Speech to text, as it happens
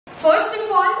First of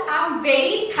all, I'm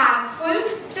very thankful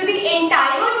to the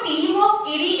entire team of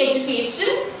IRRI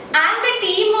Education and the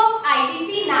team of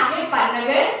IDP Nahib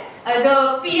Parnagar,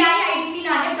 the PI IDP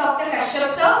Nahib Dr.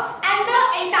 Kashyap sir, and the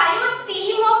entire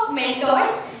team of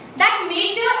mentors that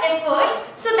made their efforts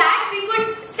so that we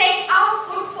could set our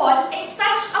footfall at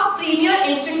such a premier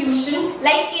institution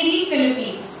like IRRI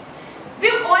Philippines.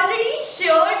 We've already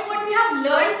shared what we have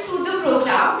learned through the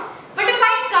program, but if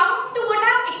I come to what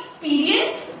I've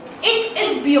experienced, it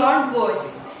is beyond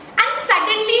words. And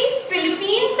suddenly,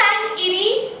 Philippines and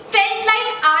IRRI felt like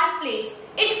our place.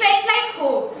 It felt like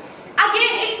home.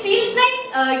 Again, it feels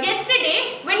like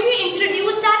yesterday when we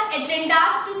introduced our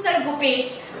agendas to Sir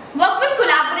Gupesh. Work with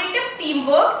collaborative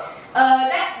teamwork.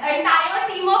 The entire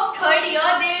team of third year,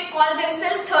 they call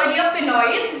themselves third year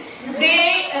Pinoys.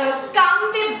 They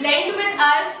they blend with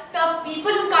us, the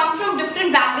people who come from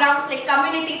different backgrounds like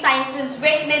community sciences,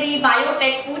 veterinary,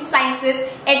 biotech, food sciences,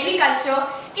 agriculture.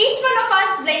 Each one of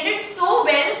us blended so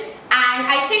well, and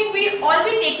I think we'll all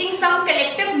be taking some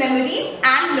collective memories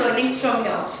and learnings from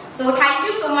here. So thank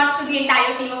you so much to the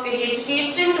entire team of IRRI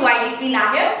Education, to IDP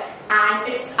Nahib,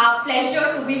 and it's our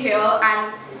pleasure to be here,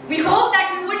 and we hope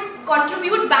that we would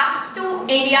contribute back to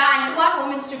India and to our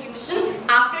home institution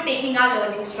after taking our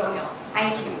learnings from here.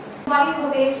 Thank you. Good morning,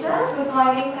 Gupesh sir. Good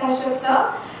morning, Kashyap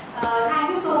sir.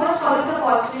 Thank you so much for this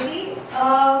opportunity.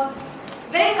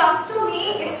 When it comes to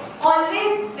me, it's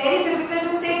always very difficult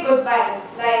to say goodbyes.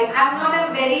 Like, I'm not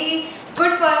a very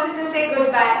good person to say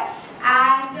goodbye.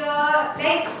 And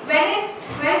like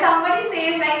when somebody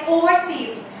says like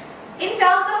overseas, in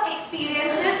terms of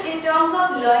experiences, in terms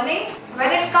of learning, when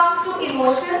it comes to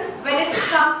emotions, when it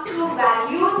comes to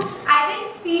values, I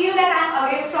didn't feel that I'm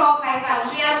away from my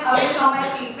country, I'm away from my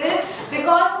people,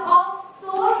 because of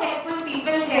so helpful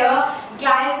people here.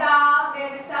 Gaiza,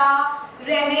 Renisa,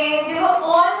 Rene, they were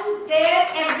all there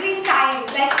every time,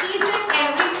 like each and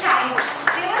every time.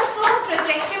 They were so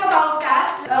protective about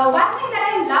us. One thing that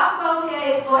I love about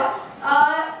here is what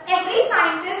every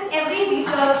scientist, every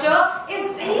researcher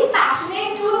is very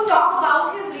passionate to talk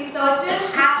about his researches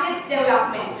and its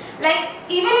development. Like,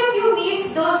 even if you meet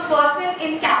those person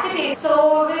in cafeteria.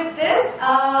 So with this,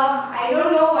 I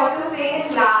don't know what to say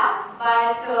in last,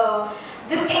 but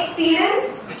this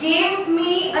experience gave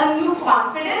me a new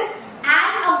confidence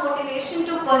and a motivation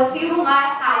to pursue my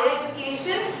higher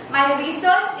education, my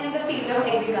research in the field of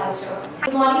agriculture.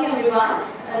 Good morning everyone.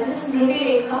 This is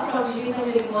Univerity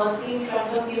from University in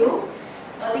front of you.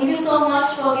 Thank you so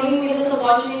much for giving me this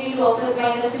opportunity to offer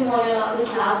my testimonial on this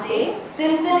last day.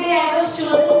 Since the day I was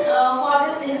chosen for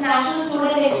this International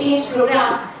Student Exchange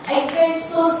Program, I felt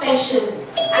so special,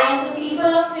 and the people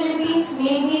of Philippines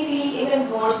made me feel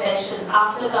even more special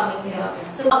after coming here.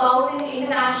 So about an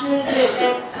international trip,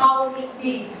 like how would it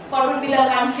be? What would be the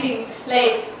country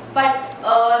like? But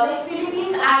like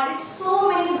Philippines added so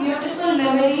many beautiful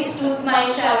memories to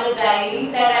my travel diary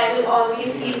that I will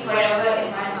always keep forever in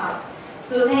my heart.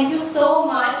 So thank you so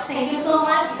much. Thank you so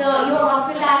much. Your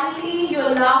hospitality,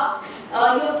 your love,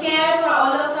 your care for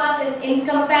all of us is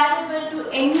incomparable to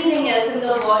anything else in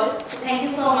the world. So thank you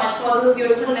so much for those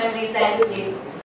beautiful memories that you gave.